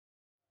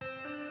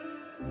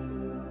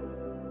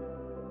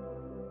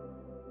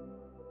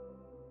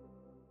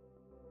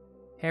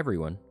Hey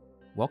everyone,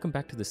 welcome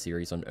back to the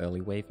series on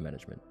early wave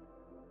management.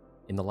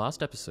 In the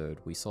last episode,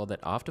 we saw that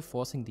after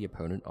forcing the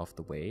opponent off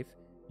the wave,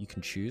 you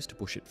can choose to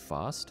push it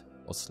fast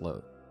or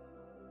slow.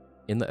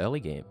 In the early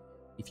game,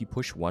 if you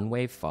push one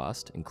wave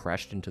fast and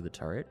crashed into the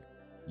turret,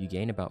 you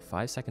gain about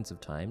 5 seconds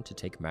of time to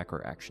take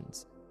macro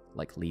actions,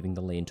 like leaving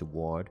the lane to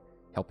ward,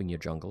 helping your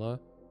jungler,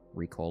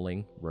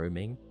 recalling,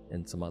 roaming,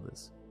 and some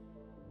others.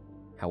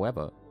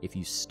 However, if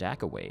you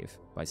stack a wave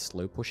by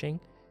slow pushing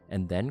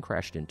and then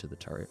crashed into the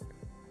turret,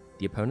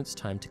 the opponent's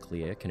time to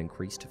clear can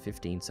increase to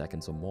 15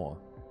 seconds or more.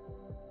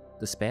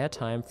 The spare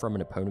time from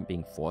an opponent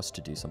being forced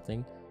to do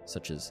something,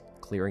 such as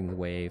clearing the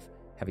wave,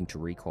 having to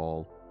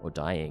recall, or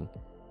dying,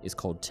 is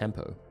called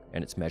tempo,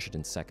 and it's measured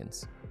in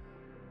seconds.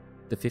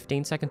 The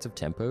 15 seconds of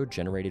tempo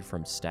generated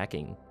from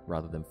stacking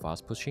rather than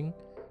fast pushing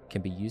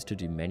can be used to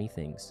do many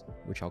things,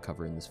 which I'll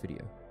cover in this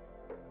video.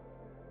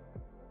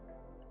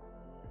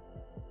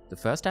 The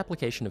first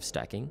application of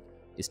stacking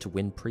is to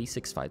win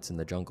pre-6 fights in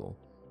the jungle,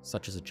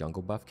 such as a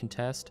jungle buff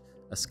contest,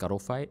 a scuttle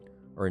fight,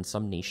 or in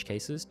some niche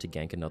cases to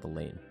gank another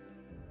lane.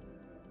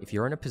 If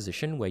you're in a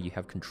position where you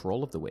have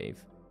control of the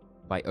wave,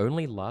 by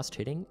only last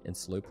hitting and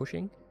slow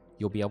pushing,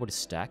 you'll be able to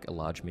stack a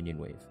large minion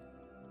wave.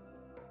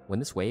 When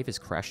this wave is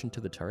crashed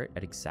into the turret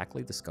at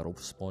exactly the scuttle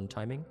spawn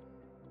timing,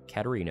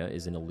 Katarina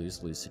is in a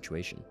lose-lose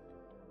situation.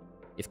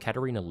 If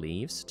Katarina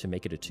leaves to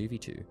make it a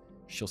 2v2,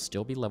 she'll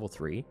still be level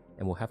 3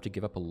 and will have to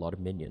give up a lot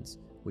of minions,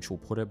 which will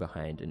put her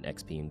behind in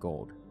XP and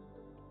gold.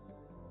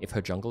 If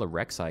her jungler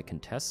Rek'Sai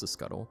contests the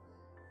scuttle,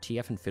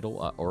 TF and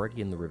Fiddle are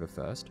already in the river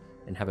first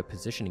and have a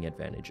positioning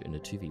advantage in a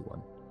 2v1.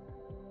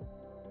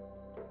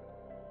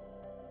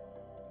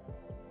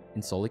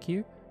 In solo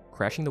queue,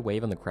 crashing the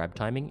wave on the crab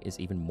timing is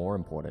even more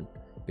important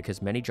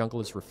because many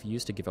junglers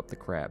refuse to give up the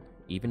crab,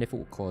 even if it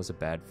will cause a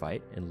bad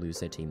fight and lose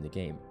their team the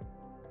game.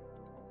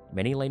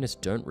 Many laners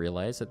don't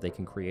realize that they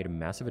can create a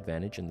massive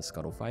advantage in the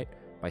scuttle fight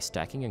by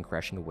stacking and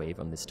crashing a wave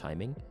on this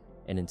timing,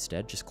 and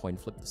instead just coin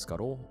flip the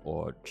scuttle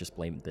or just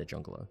blame their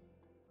jungler.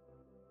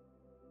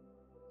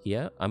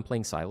 Here, I'm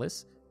playing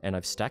Sylas, and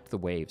I've stacked the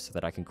wave so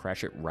that I can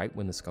crash it right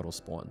when the scuttle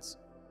spawns.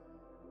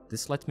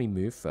 This lets me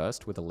move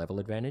first with a level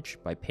advantage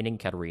by pinning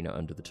Katarina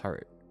under the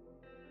turret.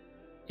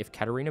 If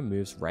Katarina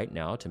moves right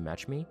now to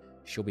match me,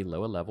 she'll be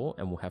lower level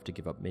and will have to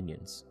give up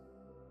minions.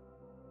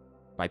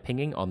 By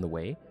pinging on the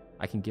way,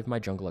 I can give my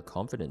jungler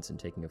confidence in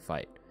taking a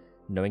fight,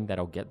 knowing that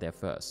I'll get there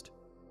first.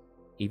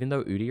 Even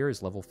though Udyr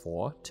is level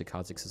 4 to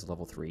Kha'Zix is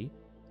level 3,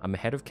 I'm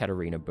ahead of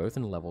Katarina both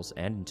in levels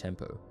and in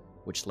tempo,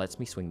 which lets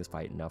me swing this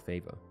fight in our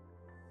favor.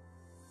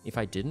 If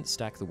I didn't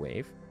stack the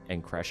wave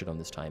and crash it on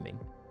this timing,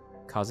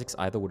 Kha'Zix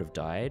either would have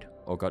died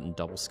or gotten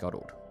double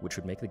scuttled, which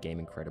would make the game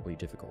incredibly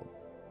difficult.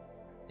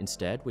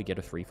 Instead, we get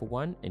a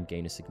 3-for-1 and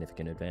gain a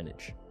significant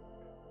advantage.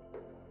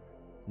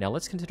 Now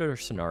let's consider a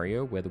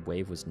scenario where the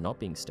wave was not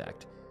being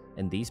stacked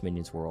and these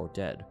minions were all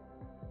dead.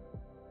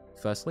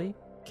 Firstly,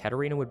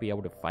 Katarina would be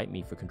able to fight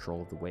me for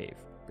control of the wave,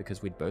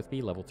 because we'd both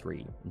be level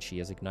 3 and she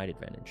has ignite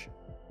advantage.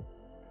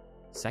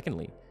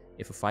 Secondly,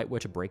 if a fight were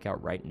to break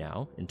out right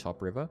now in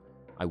top river,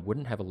 I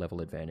wouldn't have a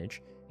level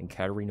advantage and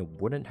Katarina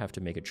wouldn't have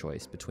to make a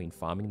choice between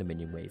farming the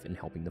minion wave and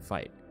helping the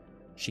fight.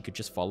 She could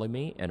just follow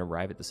me and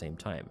arrive at the same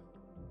time.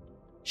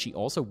 She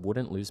also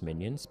wouldn't lose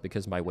minions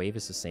because my wave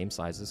is the same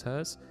size as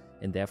hers,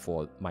 and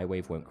therefore my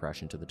wave won't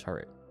crash into the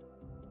turret.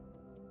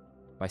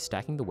 By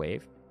stacking the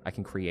wave, I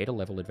can create a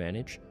level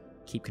advantage,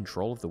 keep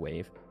control of the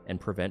wave,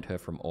 and prevent her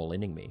from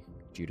all-inning me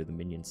due to the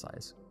minion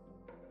size.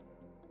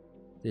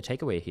 The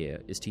takeaway here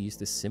is to use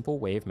this simple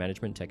wave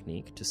management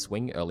technique to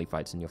swing early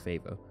fights in your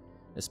favor,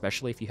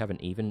 especially if you have an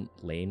even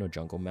lane or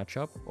jungle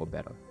matchup or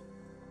better.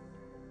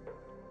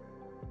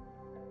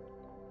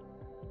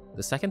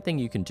 The second thing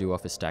you can do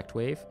off a stacked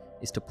wave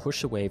is to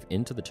push the wave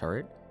into the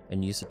turret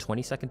and use the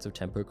 20 seconds of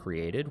tempo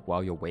created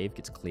while your wave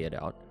gets cleared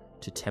out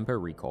to tempo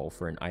recall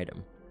for an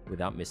item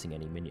without missing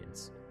any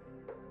minions.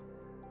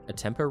 A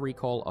tempo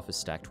recall off a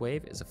stacked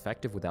wave is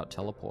effective without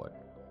teleport,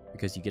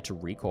 because you get to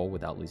recall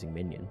without losing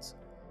minions,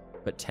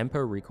 but tempo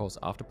recalls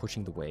after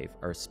pushing the wave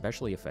are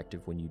especially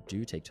effective when you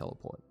do take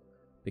teleport,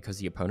 because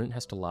the opponent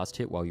has to last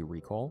hit while you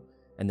recall,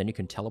 and then you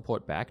can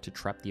teleport back to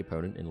trap the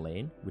opponent in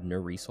lane with no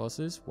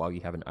resources while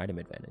you have an item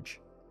advantage.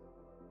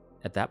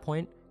 At that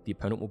point, the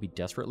opponent will be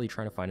desperately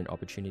trying to find an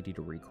opportunity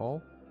to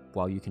recall,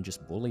 while you can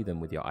just bully them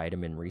with your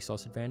item and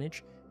resource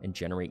advantage and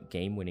generate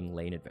game-winning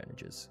lane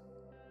advantages.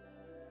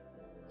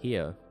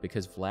 Here,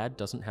 because Vlad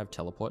doesn't have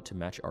teleport to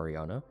match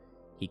Orianna,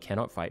 he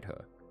cannot fight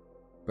her,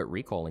 but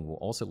recalling will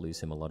also lose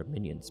him a lot of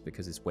minions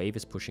because his wave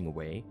is pushing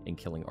away and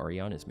killing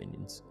Orianna's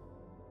minions.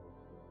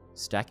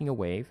 Stacking a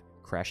wave,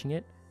 crashing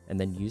it, and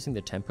then using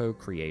the tempo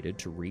created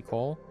to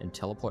recall and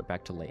teleport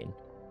back to lane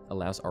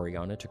allows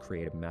Orianna to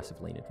create a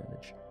massive lane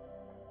advantage.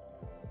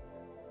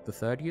 The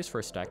third use for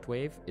a stacked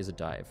wave is a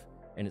dive,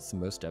 and it's the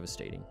most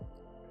devastating.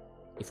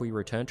 If we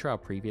return to our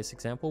previous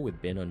example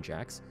with Bin on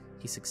Jax,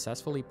 he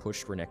successfully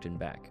pushed Renekton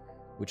back,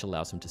 which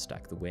allows him to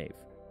stack the wave.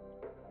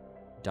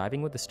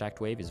 Diving with the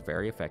stacked wave is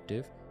very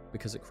effective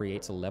because it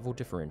creates a level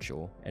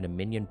differential and a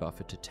minion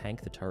buffer to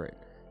tank the turret,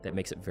 that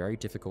makes it very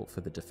difficult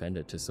for the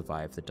defender to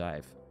survive the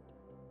dive.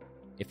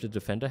 If the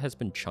defender has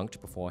been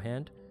chunked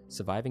beforehand,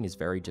 surviving is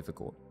very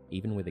difficult,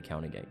 even with a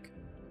counter gank.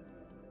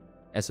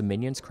 As the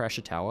minions crash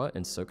a tower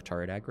and soak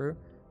turret aggro,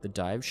 the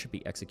dive should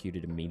be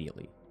executed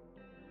immediately.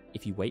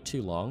 If you wait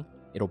too long,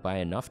 it'll buy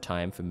enough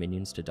time for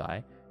minions to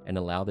die and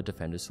allow the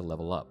defenders to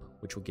level up,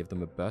 which will give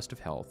them a burst of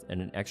health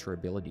and an extra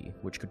ability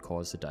which could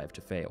cause the dive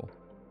to fail.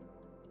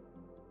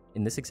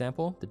 In this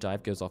example, the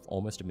dive goes off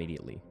almost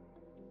immediately.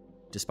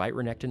 Despite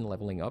Renekton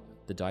leveling up,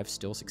 the dive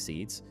still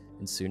succeeds,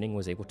 and Suning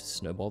was able to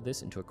snowball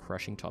this into a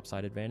crushing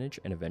topside advantage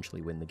and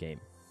eventually win the game.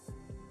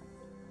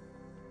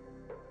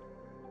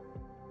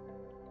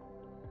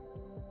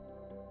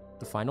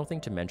 The final thing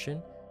to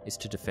mention is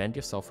to defend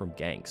yourself from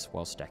ganks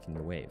while stacking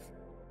the wave.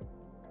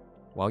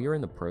 While you're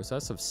in the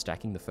process of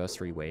stacking the first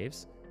 3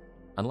 waves,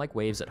 unlike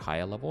waves at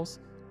higher levels,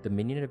 the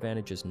minion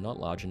advantage is not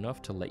large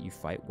enough to let you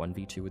fight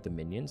 1v2 with the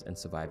minions and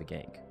survive a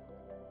gank.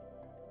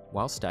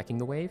 While stacking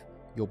the wave,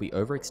 you'll be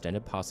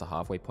overextended past the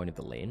halfway point of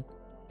the lane,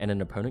 and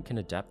an opponent can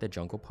adapt their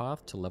jungle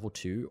path to level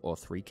 2 or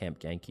 3 camp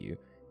gank you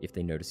if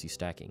they notice you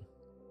stacking.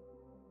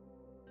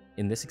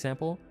 In this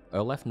example,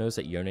 Olaf knows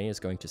that Yone is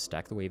going to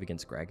stack the wave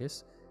against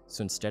Gragas,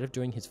 so instead of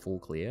doing his full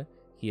clear,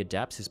 he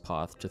adapts his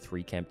path to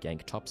 3 camp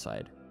gank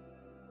topside.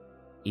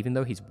 Even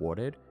though he's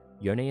warded,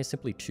 Yone is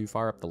simply too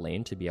far up the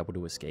lane to be able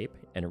to escape,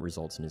 and it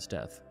results in his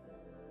death.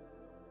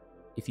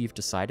 If you've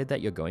decided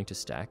that you're going to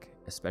stack,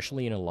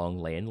 especially in a long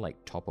lane like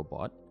top or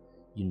bot,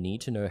 you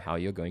need to know how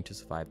you're going to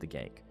survive the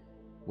gank,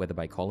 whether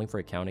by calling for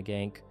a counter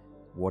gank,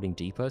 warding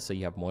deeper so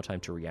you have more time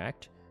to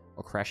react,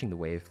 or crashing the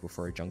wave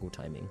before a jungle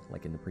timing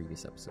like in the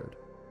previous episode.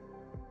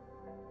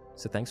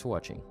 So thanks for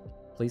watching.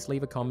 Please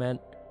leave a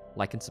comment,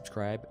 like and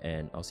subscribe,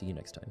 and I'll see you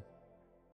next time.